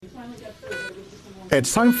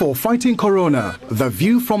It's time for Fighting Corona, the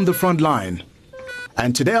view from the front line.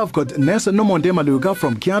 And today I've got Nurse Nomonde Maluka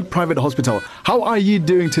from Kiaat Private Hospital. How are you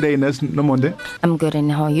doing today, Nurse Nomonde? I'm good,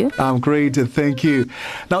 and how are you? I'm great, thank you.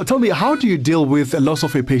 Now tell me, how do you deal with the loss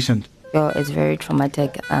of a patient? It's very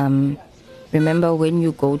traumatic. Remember, when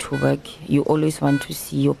you go to work, you always want to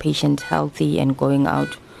see your patient healthy and going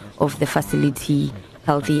out of the facility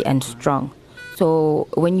healthy and strong. So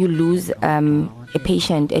when you lose a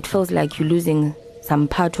patient, it feels like you're losing some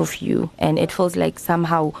part of you, and it feels like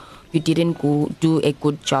somehow you didn't do a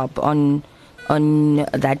good job on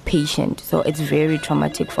that patient. So it's very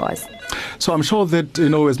traumatic for us. So I'm sure that,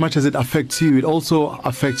 as much as it affects you, it also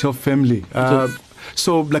affects your family. Yes.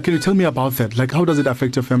 So, can you tell me about that? How does it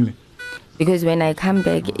affect your family? Because when I come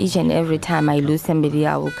back, each and every time I lose somebody,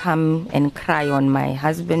 I will come and cry on my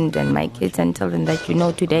husband and my kids and tell them that,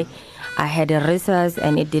 today I had a resus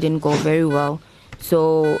and it didn't go very well.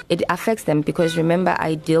 So it affects them because, remember,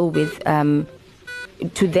 I deal with,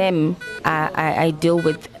 to them, I deal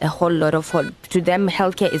with a whole lot of, to them,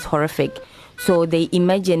 healthcare is horrific. So they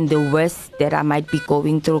imagine the worst that I might be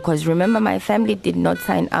going through. Because remember, my family did not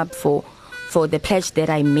sign up for the pledge that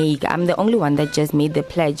I make. I'm the only one that just made the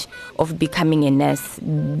pledge of becoming a nurse.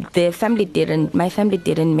 My family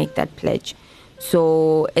didn't make that pledge.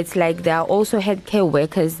 So it's like they are also healthcare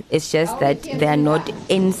workers. It's just that they are not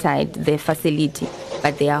inside the facility,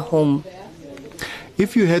 but they are home.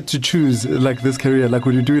 If you had to choose this career,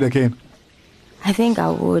 would you do it again? I think I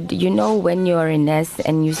would. When you're a nurse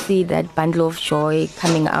and you see that bundle of joy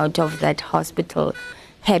coming out of that hospital,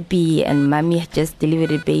 happy, and mommy just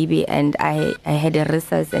delivered a baby, and I had a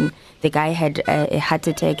resus, and the guy had a heart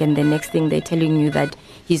attack, and the next thing they're telling you that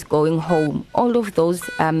he's going home. All of those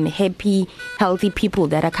happy, healthy people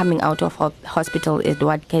that are coming out of hospital is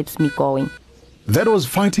what keeps me going. That was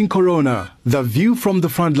Fighting Corona, the view from the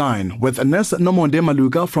front line with Nurse Nomonde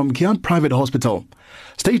Maluka from Kiaat Private Hospital.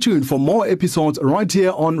 Stay tuned for more episodes right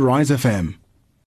here on Rise FM.